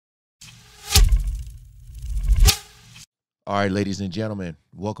All right, ladies and gentlemen,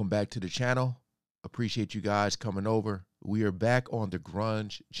 welcome back to the channel. Appreciate you guys coming over. We are back on the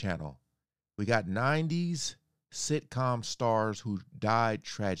Grunge channel. We got 90s sitcom stars who died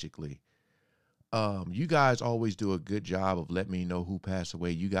tragically. You guys always do a good job of letting me know who passed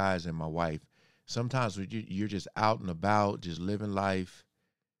away, you guys and my wife. Sometimes you're just out and about, just living life,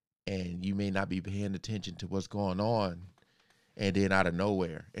 and you may not be paying attention to what's going on. And then out of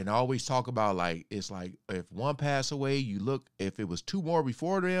nowhere, and I always talk about, like, it's like if one passed away, you look if it was two more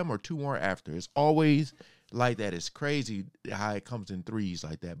before them or two more after. It's always like that. It's crazy how it comes in threes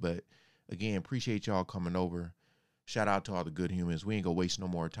like that. But again, appreciate y'all coming over. Shout out to all the good humans. We ain't gonna waste no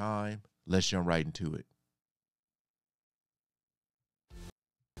more time. Let's jump right into it.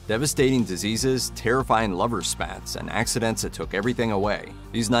 Devastating diseases, terrifying lover spats, and accidents that took everything away.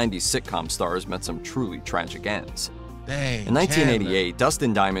 These 90s sitcom stars met some truly tragic ends. Dang, in 1988,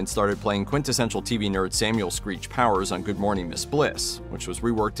 Dustin Diamond started playing quintessential TV nerd Samuel Screech Powers on Good Morning Miss Bliss, which was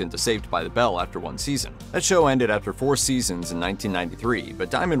reworked into Saved by the Bell after one season. That show ended after 4 seasons in 1993, but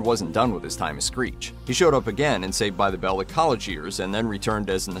Diamond wasn't done with his time as Screech. He showed up again in Saved by the Bell: The College Years, and then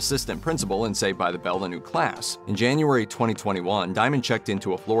returned as an assistant principal in Saved by the Bell: The New Class. In January 2021, Diamond checked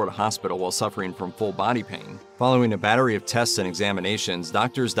into a Florida hospital while suffering from full body pain. Following a battery of tests and examinations,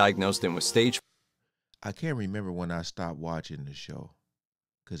 doctors diagnosed him with stage I can't remember when I stopped watching the show,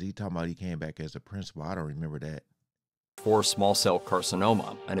 because he talking about he came back as a principal. I don't remember that. 4 small cell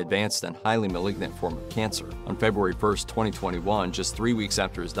carcinoma, an advanced and highly malignant form of cancer. On February 1st, 2021, just 3 weeks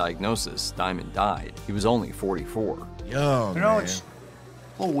after his diagnosis, Diamond died. He was only 44. Young, you know, man. It's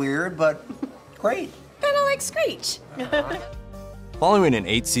a little weird, but great. Kind of like Screech. Following an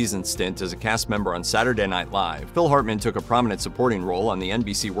 8-season stint as a cast member on Saturday Night Live, Phil Hartman took a prominent supporting role on the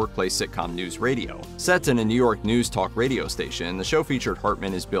NBC workplace sitcom News Radio. Set in a New York news talk radio station, the show featured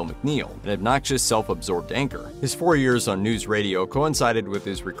Hartman as Bill McNeil, an obnoxious, self-absorbed anchor. His 4 years on News Radio coincided with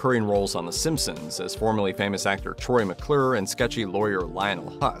his recurring roles on The Simpsons as formerly famous actor Troy McClure and sketchy lawyer Lionel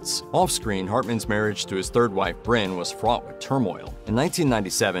Hutz. Off-screen, Hartman's marriage to his third wife, Bryn, was fraught with turmoil. In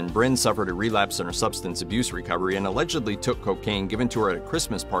 1997, Bryn suffered a relapse in her substance abuse recovery and allegedly took cocaine given to her at a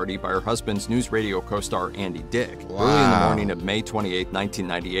Christmas party by her husband's News Radio co-star Andy Dick. Wow. Early in the morning of May 28,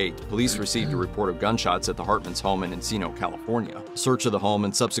 1998, police received a report of gunshots at the Hartman's home in Encino, California. A search of the home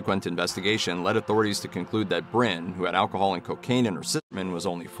and subsequent investigation led authorities to conclude that Bryn, who had alcohol and cocaine in her system, was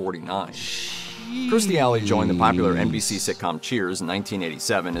only 49. Kirstie Alley joined the popular NBC sitcom Cheers in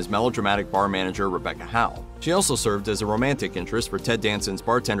 1987 as melodramatic bar manager Rebecca Howe. She also served as a romantic interest for Ted Danson's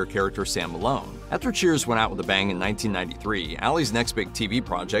bartender character Sam Malone. After Cheers went out with a bang in 1993, Alley's next big TV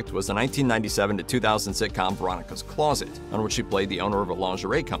project was the 1997 to 2000 sitcom Veronica's Closet, on which she played the owner of a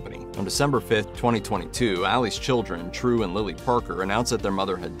lingerie company. On December 5, 2022, Alley's children, True and Lily Parker, announced that their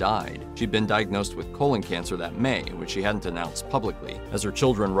mother had died. She'd been diagnosed with colon cancer that May, which she hadn't announced publicly. As her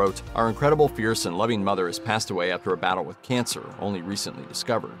children wrote, "Our incredible, fierce, and loving mother has passed away after a battle with cancer, only recently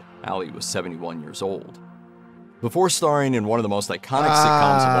discovered." Alley was 71 years old. Before starring in one of the most iconic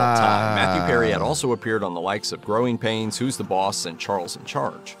sitcoms of all time, Matthew Perry had also appeared on the likes of Growing Pains, Who's the Boss, and Charles in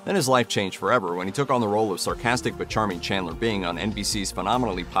Charge. Then his life changed forever when he took on the role of sarcastic but charming Chandler Bing on NBC's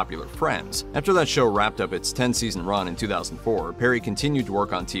phenomenally popular Friends. After that show wrapped up its 10-season run in 2004, Perry continued to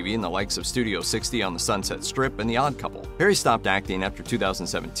work on TV in the likes of Studio 60 on the Sunset Strip and The Odd Couple. Perry stopped acting after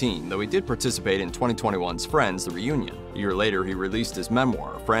 2017, though he did participate in 2021's Friends: The Reunion. A year later, he released his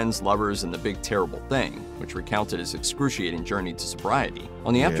memoir, Friends, Lovers, and the Big Terrible Thing, which recounted his excruciating journey to sobriety.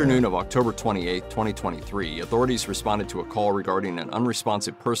 On the afternoon of October 28, 2023, authorities responded to a call regarding an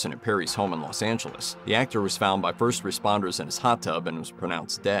unresponsive person at Perry's home in Los Angeles. The actor was found by first responders in his hot tub and was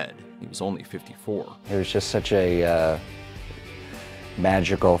pronounced dead. He was only 54. It was just such a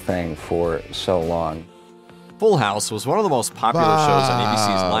magical thing for so long. Full House was one of the most popular shows on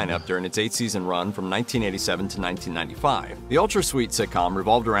ABC's lineup during its 8-season run from 1987 to 1995. The ultra-sweet sitcom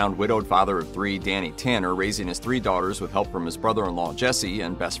revolved around widowed father of 3 Danny Tanner raising his 3 daughters with help from his brother-in-law Jesse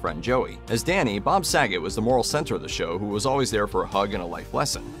and best friend Joey. As Danny, Bob Saget was the moral center of the show, who was always there for a hug and a life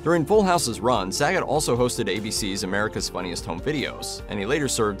lesson. During Full House's run, Saget also hosted ABC's America's Funniest Home Videos, and he later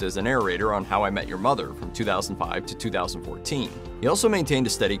served as the narrator on How I Met Your Mother from 2005 to 2014. He also maintained a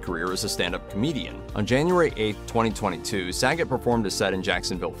steady career as a stand-up comedian. On January 8, 2022, Saget performed a set in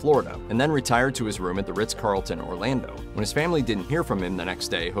Jacksonville, Florida, and then retired to his room at the Ritz-Carlton, Orlando. When his family didn't hear from him the next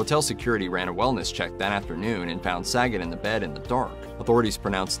day, hotel security ran a wellness check that afternoon and found Saget in the bed in the dark. Authorities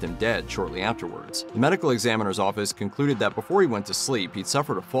pronounced him dead shortly afterwards. The medical examiner's office concluded that before he went to sleep, he'd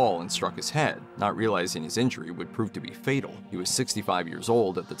suffered a fall and struck his head, not realizing his injury would prove to be fatal. He was 65 years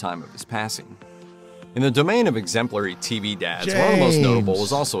old at the time of his passing. In the domain of exemplary TV dads, one of the most notable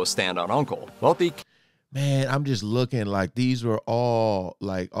was also a standout uncle. Wealthy Man, I'm just looking like these were all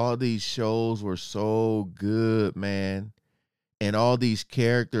these shows were so good, man. And all these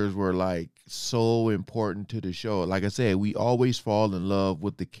characters were like so important to the show. Like I said, we always fall in love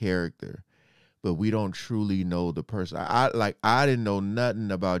with the character, but we don't truly know the person. I didn't know nothing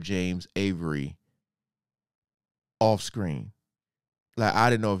about James Avery off screen. Like, I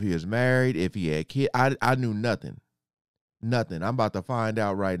didn't know if he was married, if he had kids. I knew nothing. Nothing. I'm about to find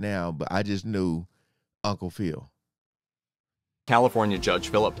out right now, but I just knew Uncle Phil. California Judge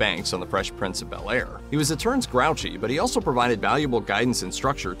Philip Banks on The Fresh Prince of Bel-Air. He was at turns grouchy, but he also provided valuable guidance and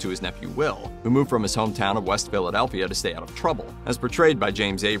structure to his nephew Will, who moved from his hometown of West Philadelphia to stay out of trouble. As portrayed by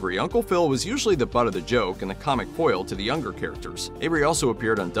James Avery, Uncle Phil was usually the butt of the joke and the comic foil to the younger characters. Avery also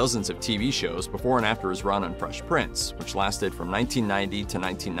appeared on dozens of TV shows before and after his run on Fresh Prince, which lasted from 1990 to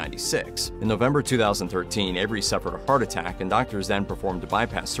 1996. In November 2013, Avery suffered a heart attack and doctors then performed a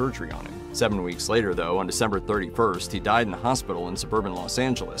bypass surgery on him. 7 weeks later, though, on December 31st, he died in a hospital in suburban Los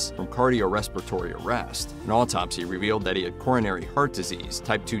Angeles from cardiorespiratory arrest. An autopsy revealed that he had coronary heart disease,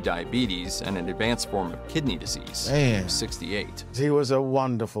 type 2 diabetes, and an advanced form of kidney disease. Man. He was 68. He was a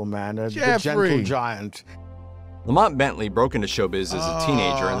wonderful man, the gentle giant. Lamont Bentley broke into showbiz as a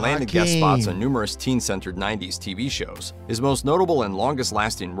teenager and landed guest spots on numerous teen-centered 90s TV shows. His most notable and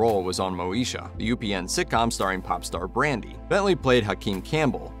longest-lasting role was on Moesha, the UPN sitcom starring pop star Brandy. Bentley played Hakeem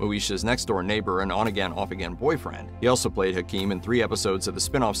Campbell, Moesha's next-door neighbor and on-again, off-again boyfriend. He also played Hakeem in 3 episodes of the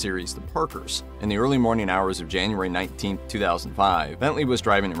spin-off series The Parkers. In the early morning hours of January 19, 2005, Bentley was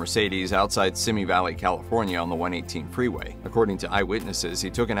driving a Mercedes outside Simi Valley, California on the 118 freeway. According to eyewitnesses,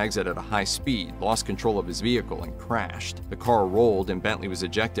 he took an exit at a high speed, lost control of his vehicle, and crashed. The car rolled and Bentley was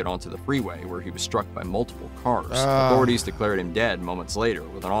ejected onto the freeway where he was struck by multiple cars. Authorities declared him dead moments later,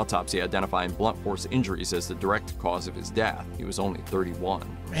 with an autopsy identifying blunt force injuries as the direct cause of his death. He was only 31.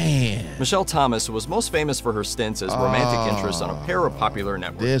 Man. Michelle Thomas was most famous for her stints as romantic interest on a pair of popular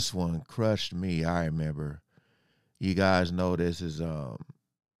networks. This one crushed me, I remember. You guys know this is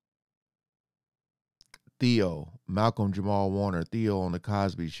Theo, Malcolm Jamal Warner, Theo on the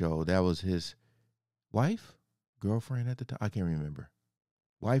Cosby Show. That was his wife? Girlfriend at the time? I can't remember.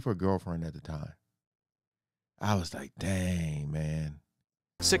 Wife or girlfriend at the time. I was like, dang, man.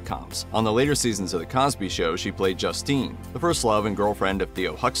 Sitcoms. On the later seasons of The Cosby Show, she played Justine, the first love and girlfriend of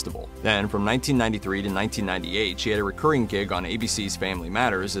Theo Huxtable. Then, from 1993 to 1998, she had a recurring gig on ABC's Family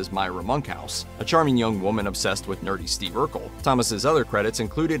Matters as Myra Monkhouse, a charming young woman obsessed with nerdy Steve Urkel. Thomas's other credits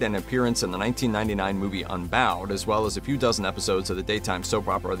included an appearance in the 1999 movie Unbowed, as well as a few dozen episodes of the daytime soap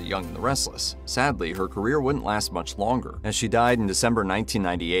opera The Young and the Restless. Sadly, her career wouldn't last much longer, as she died in December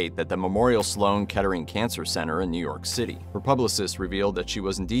 1998 at the Memorial Sloan Kettering Cancer Center in New York City. Her publicist revealed that she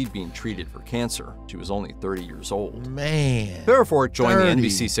was indeed being treated for cancer. She was only 30 years old. Man. Farrah Fawcett joined the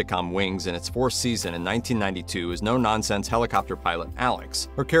NBC sitcom Wings in its 4th season in 1992 as no-nonsense helicopter pilot Alex.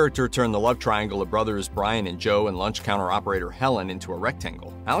 Her character turned the love triangle of brothers Brian and Joe and lunch counter operator Helen into a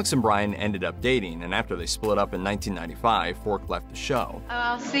rectangle. Alex and Brian ended up dating, and after they split up in 1995, Fork left the show.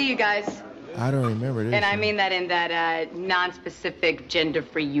 I'll see you guys. I don't remember this. And I mean that in that non-specific,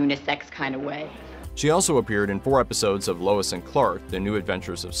 gender-free, unisex kind of way. She also appeared in 4 episodes of Lois and Clark, The New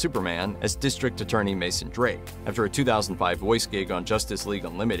Adventures of Superman, as District Attorney Mason Drake. After a 2005 voice gig on Justice League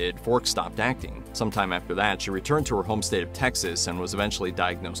Unlimited, Fork stopped acting. Sometime after that, she returned to her home state of Texas and was eventually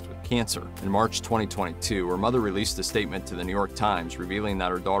diagnosed with cancer. In March 2022, her mother released a statement to the New York Times revealing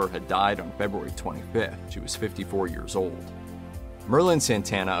that her daughter had died on February 25th. She was 54 years old. Merlin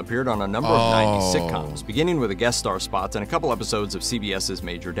Santana appeared on a number of 90s sitcoms, beginning with a guest star spot in a couple episodes of CBS's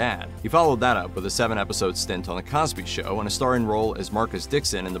Major Dad. He followed that up with a 7-episode stint on The Cosby Show and a starring role as Marcus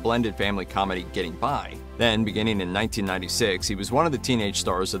Dixon in the blended family comedy Getting By. Then, beginning in 1996, he was one of the teenage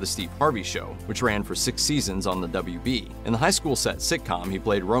stars of The Steve Harvey Show, which ran for 6 seasons on the WB. In the high school set sitcom, he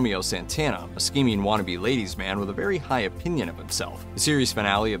played Romeo Santana, a scheming wannabe ladies' man with a very high opinion of himself. The series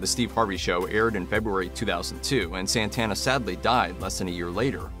finale of The Steve Harvey Show aired in February 2002, and Santana sadly died less than a year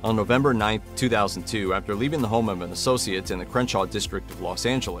later. On November 9, 2002, after leaving the home of an associate in the Crenshaw district of Los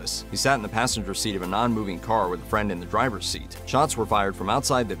Angeles, he sat in the passenger seat of a non-moving car with a friend in the driver's seat. Shots were fired from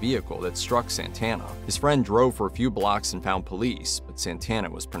outside the vehicle that struck Santana. His friend drove for a few blocks and found police, but Santana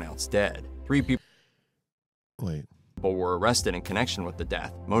was pronounced dead. 3 people were arrested in connection with the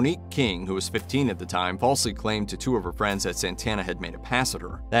death. Monique King, who was 15 at the time, falsely claimed to 2 of her friends that Santana had made a pass at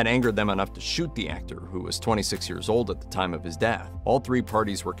her. That angered them enough to shoot the actor, who was 26 years old at the time of his death. All 3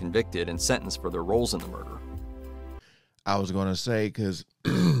 parties were convicted and sentenced for their roles in the murder. I was going to say, because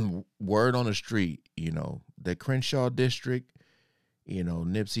word on the street, you know, the Crenshaw district, you know,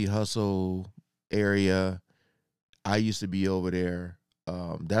 Nipsey Hussle area, I used to be over there.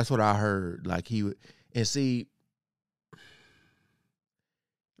 That's what I heard. Like And see,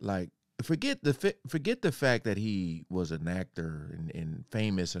 like, forget the fact that he was an actor and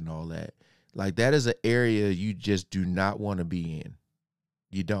famous and all that. Like, that is an area you just do not want to be in.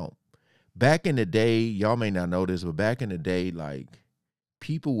 You don't. Back in the day, y'all may not know this, but back in the day, like,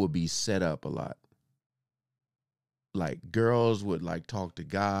 people would be set up a lot. Like, girls would, like, talk to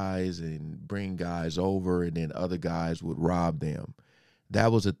guys and bring guys over, and then other guys would rob them.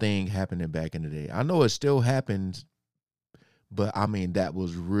 That was a thing happening back in the day. I know it still happens, but, I mean, that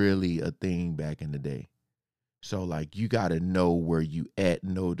was really a thing back in the day. So, like, you got to know where you at,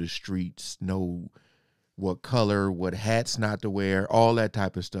 know the streets, know what color, what hats not to wear, all that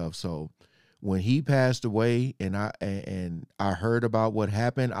type of stuff. So, when he passed away and I heard about what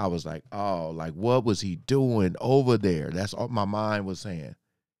happened, I was like, oh, like, what was he doing over there? That's all my mind was saying.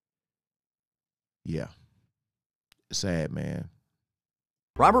 Yeah. Sad, man.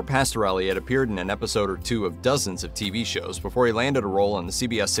 Robert Pastorelli had appeared in an episode or two of dozens of TV shows before he landed a role on the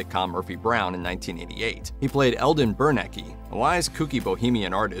CBS sitcom Murphy Brown in 1988. He played Eldon Bernecke, a wise, kooky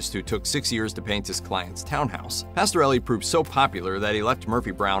bohemian artist who took 6 years to paint his client's townhouse. Pastorelli proved so popular that he left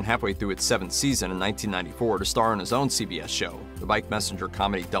Murphy Brown halfway through its 7th season in 1994 to star in his own CBS show, the Bike Messenger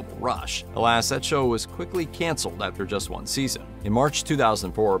comedy Double Rush. Alas, that show was quickly canceled after just 1 season. In March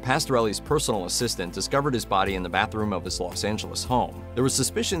 2004, Pastorelli's personal assistant discovered his body in the bathroom of his Los Angeles home. There was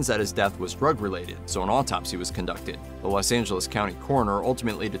suspicions that his death was drug-related, so an autopsy was conducted. The Los Angeles County coroner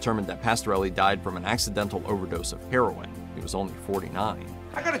ultimately determined that Pastorelli died from an accidental overdose of heroin. He was only 49.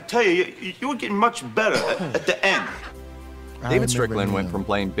 I gotta tell you, you were getting much better at the end. David Strickland went from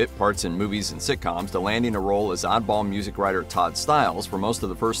playing bit parts in movies and sitcoms to landing a role as oddball music writer Todd Stiles for most of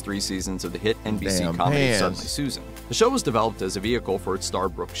the first 3 seasons of the hit NBC comedy Suddenly Susan. The show was developed as a vehicle for its star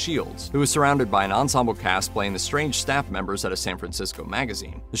Brooke Shields, who was surrounded by an ensemble cast playing the strange staff members at a San Francisco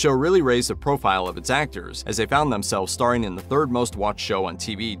magazine. The show really raised the profile of its actors, as they found themselves starring in the 3rd most watched show on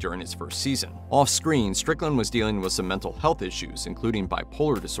TV during its first season. Off-screen, Strickland was dealing with some mental health issues, including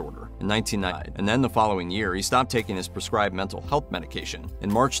bipolar disorder, in 1990, and then the following year, he stopped taking his prescribed mental health medication.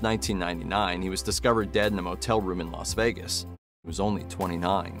 In March 1999, he was discovered dead in a motel room in Las Vegas. He was only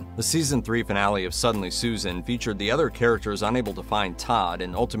 29. The season 3 finale of Suddenly Susan featured the other characters unable to find Todd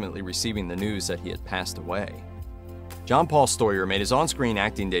and ultimately receiving the news that he had passed away. John Paul Stoyer made his on-screen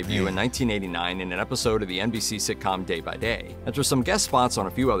acting debut in 1989 in an episode of the NBC sitcom Day by Day. After some guest spots on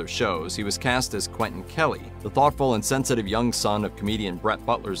a few other shows, he was cast as Quentin Kelly, the thoughtful and sensitive young son of comedian Brett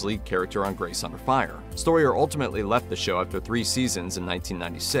Butler's lead character on Grace Under Fire. Stoyer ultimately left the show after 3 seasons in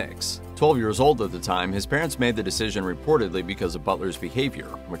 1996. 12 years old at the time, his parents made the decision reportedly because of Butler's behavior,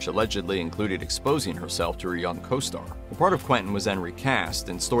 which allegedly included exposing herself to her young co-star. The part of Quentin was then recast,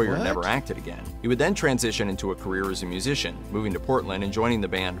 and Stoyer never acted again. He would then transition into a career as a musician, moving to Portland and joining the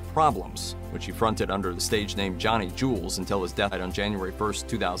band Problems, which he fronted under the stage name Johnny Jules until his death on January 1st,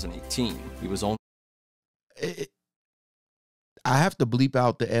 2018. He was only... I have to bleep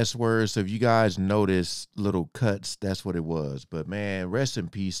out the S words, so if you guys notice little cuts, that's what it was. But, man, rest in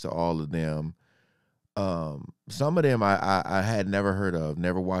peace to all of them. Some of them I had never heard of,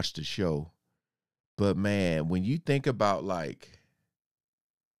 never watched the show. But, man, when you think about, like,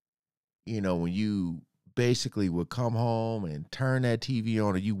 you know, when you basically would come home and turn that TV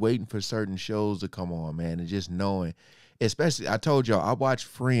on, or you waiting for certain shows to come on, man, and just knowing, especially, I told y'all, I watch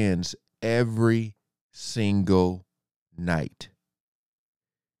Friends every single night.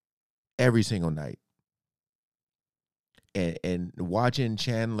 Every single night. And watching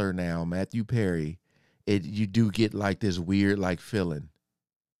Chandler now, Matthew Perry, you do get like this weird like feeling,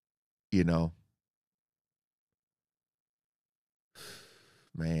 you know.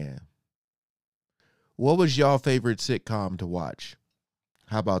 Man. What was y'all favorite sitcom to watch?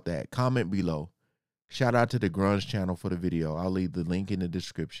 How about that? Comment below. Shout out to the Grunge channel for the video. I'll leave the link in the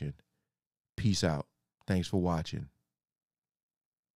description. Peace out. Thanks for watching.